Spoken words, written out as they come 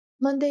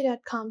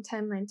Monday.com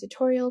timeline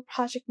tutorial,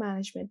 project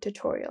management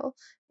tutorial.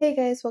 Hey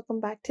guys, welcome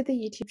back to the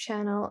YouTube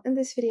channel. In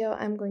this video,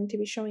 I'm going to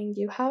be showing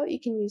you how you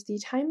can use the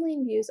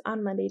timeline views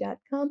on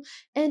Monday.com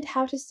and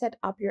how to set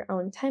up your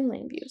own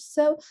timeline views.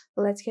 So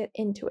let's get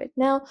into it.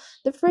 Now,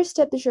 the first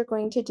step that you're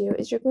going to do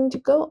is you're going to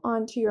go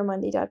onto your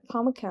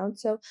Monday.com account.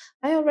 So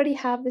I already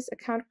have this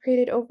account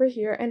created over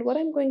here, and what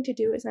I'm going to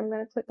do is I'm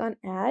going to click on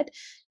add,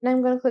 and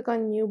I'm going to click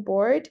on new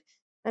board.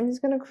 I'm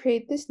just going to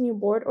create this new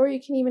board, or you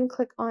can even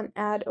click on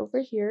add over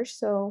here.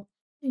 So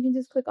you can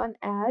just click on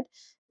add,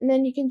 and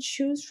then you can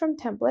choose from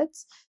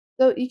templates.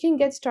 So you can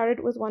get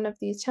started with one of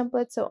these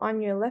templates. So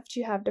on your left,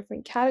 you have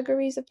different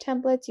categories of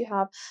templates. You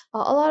have a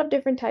lot of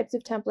different types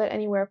of template,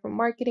 anywhere from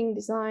marketing,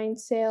 design,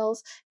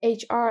 sales,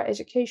 HR,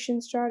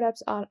 education,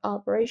 startups,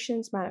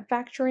 operations,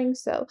 manufacturing.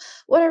 So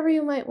whatever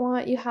you might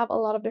want, you have a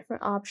lot of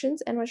different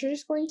options. And what you're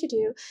just going to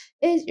do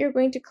is you're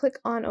going to click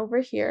on over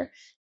here.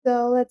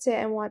 So let's say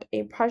I want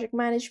a project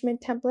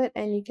management template,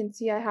 and you can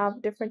see I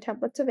have different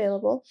templates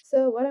available.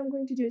 So what I'm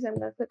going to do is I'm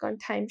going to click on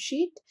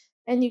timesheet,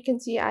 and you can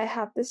see I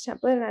have this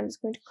template, and I'm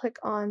just going to click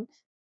on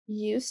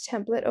use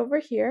template over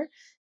here.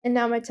 And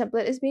now my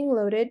template is being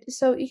loaded.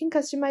 So you can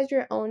customize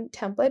your own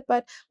template,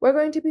 but we're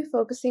going to be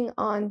focusing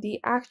on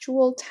the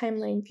actual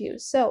timeline view.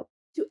 So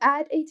to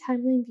add a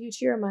timeline view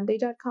to your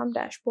Monday.com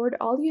dashboard,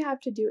 all you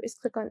have to do is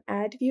click on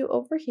add view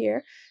over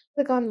here,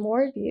 click on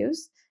more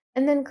views,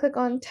 and then click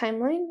on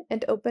timeline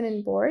and open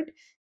in board.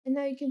 And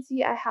now you can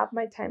see I have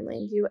my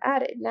timeline view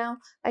added. Now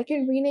I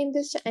can rename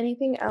this to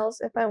anything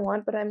else if I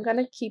want, but I'm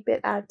gonna keep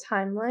it at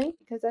timeline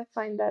because I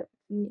find that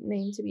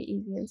name to be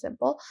easy and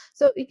simple.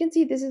 So you can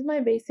see this is my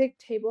basic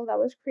table that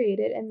was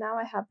created, and now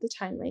I have the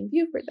timeline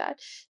view for that.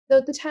 So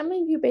the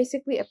timeline view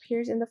basically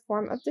appears in the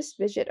form of this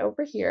widget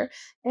over here,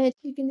 and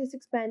you can just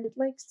expand it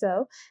like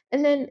so.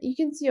 And then you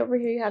can see over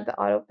here you have the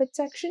auto fit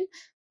section,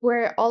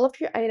 where all of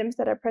your items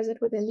that are present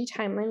within the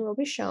timeline will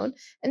be shown.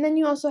 And then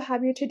you also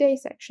have your today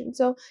section.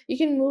 So you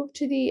can move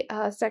to the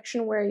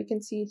section where you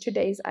can see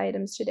today's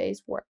items,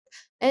 today's work.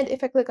 And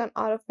if I click on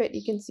auto fit,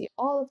 you can see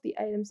all of the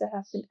items that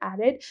have been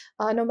added.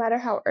 No matter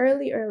how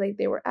early or late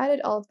they were added,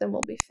 all of them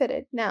will be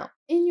fitted. Now,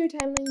 in your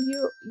timeline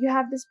view, you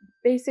have this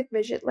basic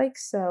widget like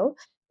so.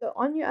 So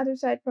on your other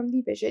side from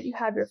the widget, you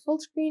have your full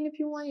screen if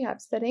you want, you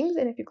have settings,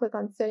 and if you click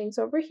on settings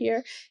over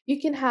here, you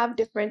can have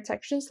different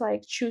sections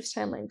like choose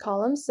timeline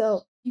columns.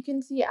 So you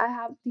can see I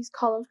have these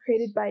columns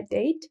created by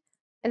date,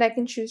 and I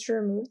can choose to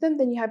remove them.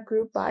 Then you have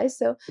group by,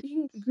 so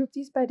you can group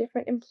these by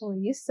different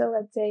employees. So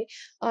let's say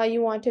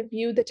you want to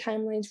view the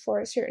timelines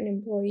for certain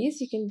employees,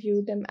 you can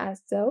view them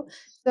as so.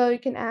 So you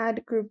can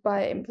add group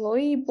by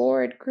employee,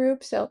 board,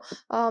 group. So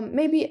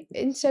maybe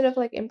instead of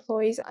like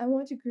employees, I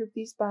want to group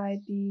these by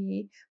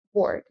the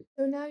board.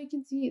 So now you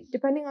can see,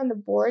 depending on the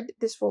board,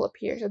 this will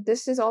appear. So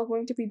this is all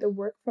going to be the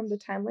work from the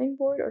timeline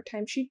board or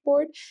timesheet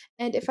board.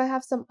 And if I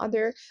have some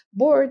other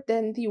board,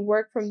 then the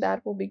work from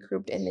that will be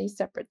grouped in a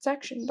separate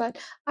section. But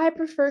I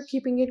prefer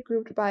keeping it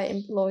grouped by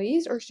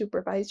employees or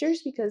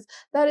supervisors, because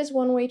that is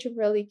one way to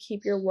really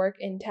keep your work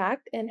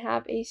intact and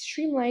have a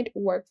streamlined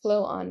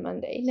workflow on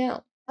Monday.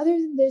 Now, other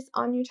than this,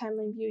 on your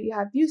timeline view, you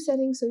have view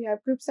settings. So you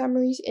have group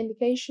summaries,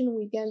 indication,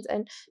 weekends,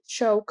 and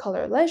show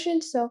color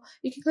legend. So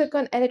you can click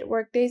on edit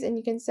workdays, and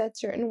you can set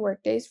certain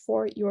workdays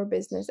for your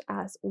business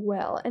as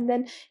well. And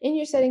then in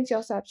your settings, you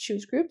also have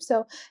choose group.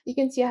 So you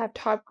can see I have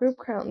top group,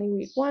 currently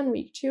week 1,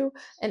 week 2,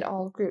 and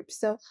all groups.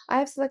 So I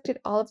have selected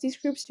all of these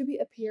groups to be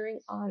appearing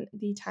on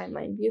the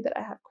timeline view that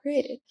I have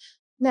created.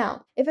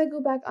 Now, if I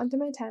go back onto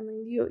my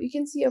timeline view, you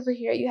can see over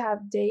here you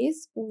have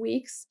days,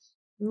 weeks,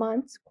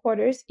 months,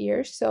 quarters,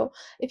 years. So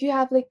if you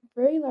have like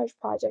very large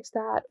projects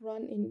that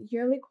run in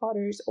yearly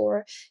quarters,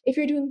 or if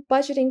you're doing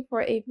budgeting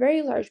for a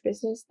very large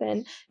business,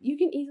 then you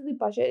can easily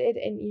budget it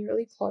in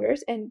yearly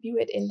quarters and view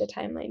it in the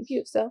timeline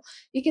view. So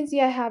you can see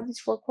I have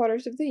these 4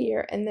 quarters of the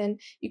year, and then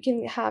you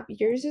can have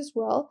years as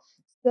well.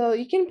 So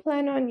you can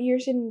plan on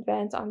years in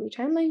advance on the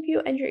timeline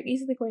view, and you're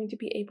easily going to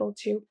be able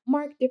to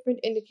mark different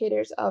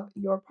indicators of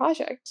your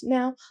project.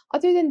 Now,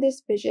 other than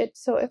this widget,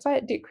 so if I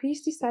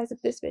decrease the size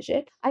of this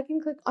widget, I can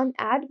click on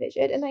add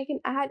widget, and I can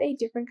add a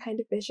different kind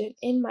of widget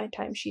in my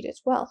timesheet as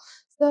well.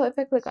 So if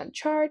I click on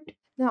chart,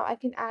 now I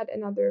can add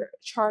another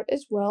chart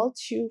as well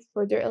to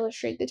further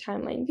illustrate the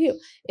timeline view.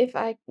 If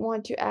I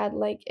want to add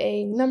like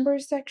a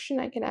numbers section,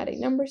 I can add a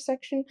numbers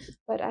section,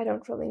 but I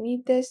don't really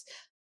need this.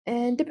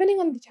 And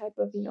depending on the type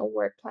of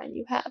work plan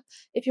you have,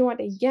 if you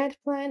want a Gantt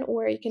plan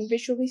where you can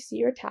visually see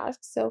your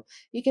tasks, so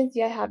you can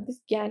see I have this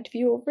Gantt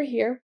view over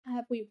here. I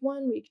have week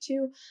 1, week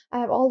 2, I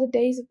have all the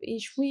days of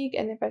each week,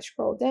 and if I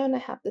scroll down, I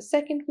have the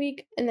second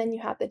week, and then you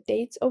have the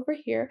dates over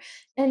here.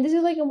 And this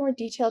is like a more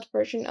detailed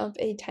version of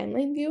a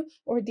timeline view,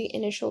 or the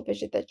initial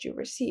widget that you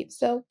receive.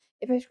 So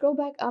if I scroll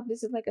back up,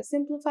 this is like a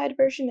simplified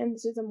version, and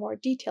this is a more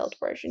detailed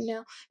version.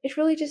 Now, it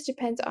really just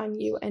depends on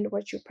you and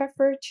what you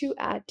prefer to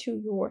add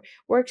to your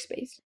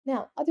workspace.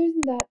 Now, other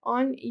than that,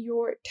 on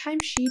your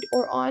timesheet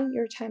or on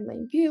your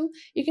timeline view,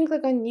 you can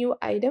click on new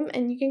item,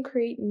 and you can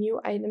create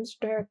new items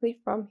directly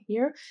from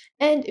here.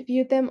 and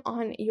view them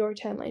on your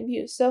timeline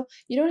view. So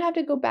you don't have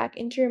to go back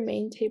into your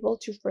main table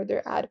to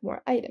further add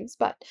more items,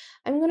 but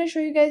I'm going to show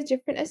you guys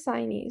different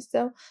assignees.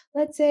 So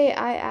let's say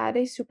I add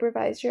a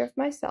supervisor of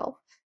myself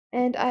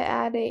and I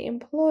add a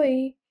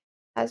employee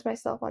as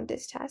myself on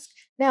this task.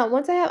 Now,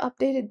 once I have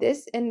updated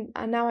this and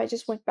now I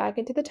just went back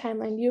into the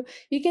timeline view,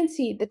 you can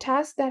see the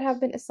tasks that have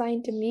been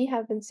assigned to me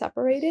have been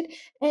separated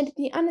and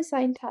the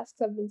unassigned tasks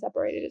have been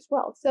separated as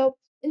well. So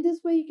in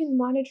this way, you can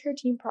monitor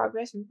team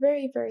progress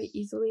very, very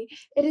easily.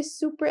 It is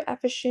super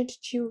efficient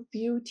to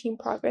view team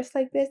progress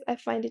like this. I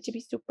find it to be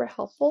super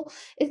helpful,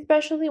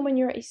 especially when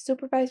you're a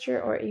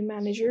supervisor or a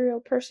managerial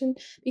person,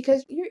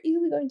 because you're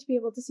easily going to be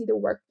able to see the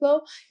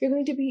workflow. You're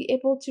going to be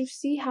able to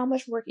see how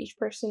much work each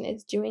person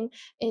is doing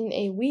in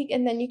a week,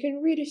 and then you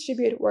can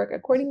redistribute work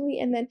accordingly.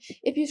 And then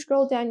if you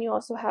scroll down, you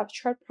also have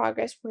chart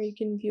progress where you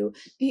can view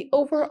the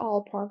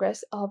overall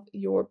progress of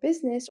your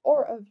business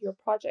or of your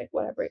project,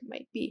 whatever it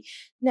might be.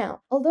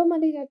 Now, although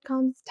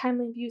Monday.com's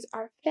timeline views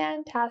are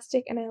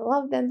fantastic and I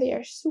love them, they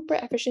are super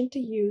efficient to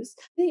use,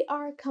 they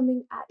are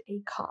coming at a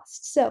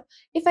cost. So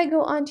if I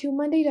go on to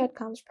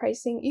Monday.com's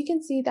pricing, you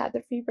can see that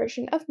the free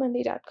version of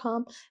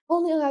Monday.com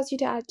only allows you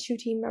to add 2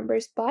 team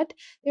members, but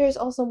there's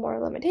also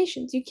more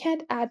limitations. You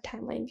can't add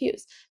timeline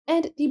views.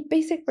 And the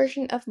basic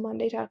version of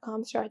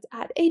Monday.com starts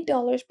at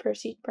 $8 per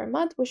seat per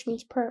month, which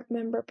means per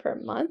member per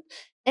month.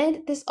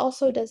 And this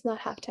also does not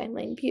have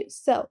timeline views.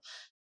 So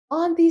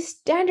on the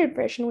standard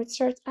version, which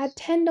starts at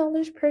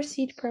 $10 per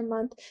seat per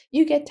month,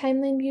 you get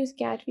timeline views,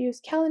 Gantt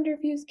views, calendar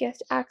views,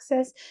 guest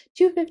access,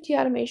 250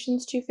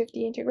 automations,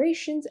 250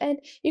 integrations, and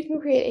you can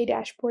create a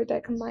dashboard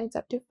that combines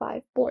up to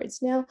 5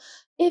 boards. Now,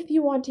 if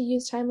you want to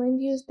use timeline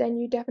views, then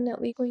you're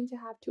definitely going to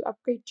have to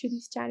upgrade to the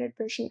standard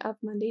version of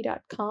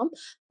Monday.com.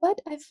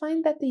 But I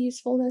find that the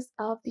usefulness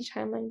of the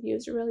timeline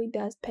views really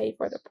does pay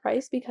for the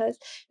price because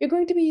you're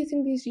going to be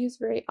using these views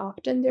very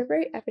often. They're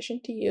very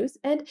efficient to use,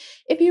 and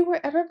if you were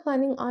ever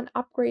planning on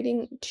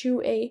upgrading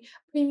to a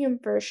premium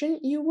version,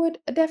 you would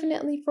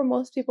definitely, for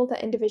most people,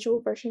 the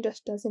individual version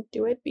just doesn't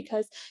do it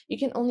because you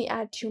can only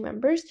add 2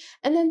 members.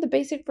 And then the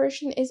basic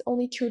version is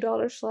only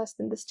 $2 less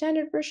than the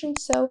standard version.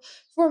 So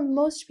for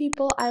most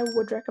people, I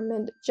would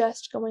recommend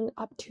just going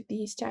up to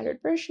the standard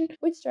version,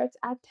 which starts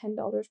at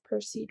 $10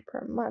 per seat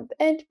per month.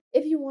 And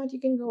if you want, you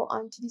can go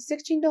on to the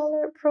 $16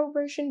 Pro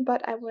version,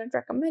 but I wouldn't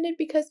recommend it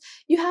because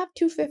you have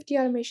 250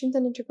 automations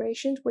and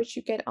integrations, which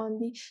you get on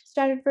the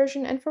standard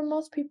version, and for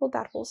most people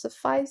that will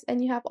suffice,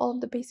 and you have all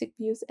of the basic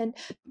views and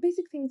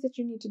basic things that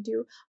you need to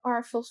do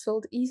are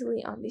fulfilled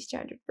easily on the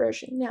standard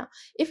version. Now,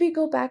 if we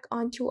go back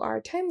onto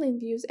our timeline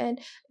views, and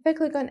if I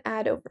click on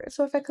add over,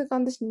 so if I click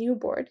on this new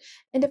board,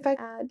 and if I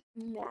add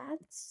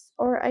maths,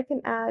 or I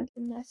can add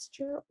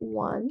semester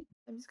 1,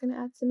 I'm just going to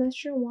add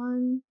semester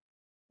 1,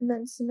 and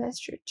then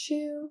semester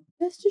 2,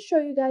 just to show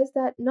you guys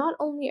that not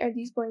only are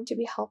these going to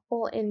be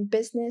helpful in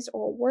business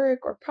or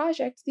work or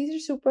projects, these are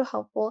super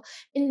helpful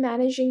in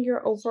managing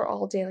your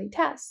overall daily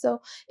tasks.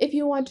 So if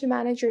you want to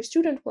manage your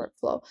student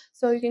workflow,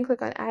 so you can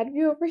click on add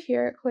view over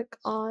here, click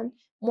on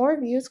more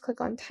views,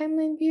 click on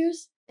timeline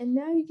views, and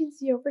now you can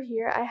see over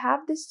here, I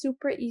have this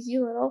super easy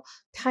little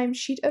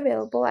timesheet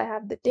available. I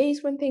have the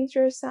days when things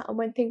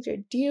are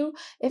due.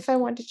 If I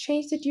want to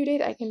change the due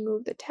date, I can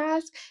move the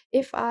task.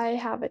 If I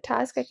have a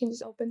task, I can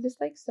just open this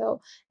like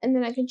so, and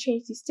then I can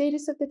change the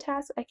status of the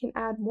task. I can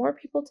add more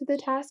people to the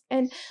task,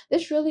 and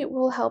this really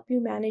will help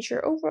you manage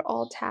your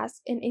overall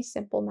task in a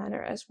simple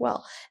manner as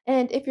well.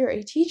 And if you're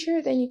a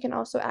teacher, then you can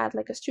also add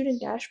like a student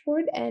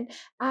dashboard and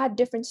add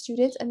different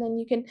students, and then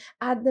you can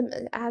add them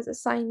as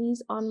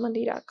assignees on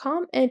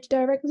Monday.com and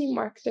directly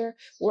mark their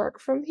work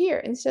from here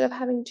instead of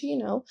having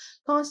to,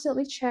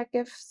 constantly check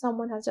if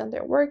someone has done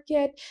their work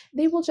yet.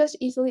 They will just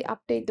easily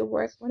update the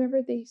work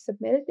whenever they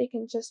submit it. They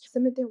can just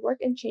submit their work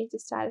and change the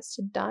status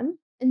to done.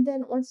 And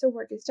then once the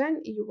work is done,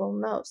 you will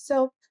know.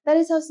 So that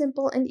is how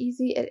simple and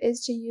easy it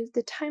is to use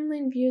the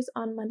timeline views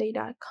on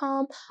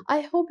Monday.com.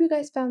 I hope you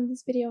guys found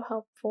this video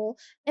helpful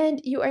and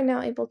you are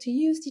now able to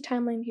use the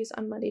timeline views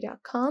on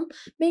Monday.com.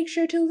 Make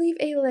sure to leave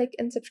a like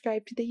and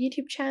subscribe to the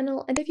YouTube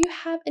channel. And if you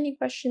have any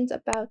questions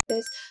about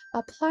this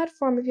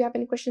platform, if you have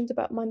any questions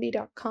about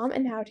Monday.com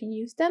and how to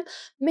use them,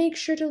 make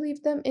sure to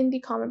leave them in the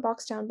comment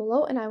box down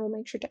below and I will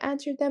make sure to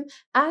answer them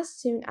as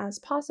soon as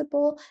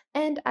possible.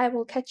 And I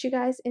will catch you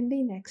guys in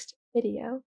the next video.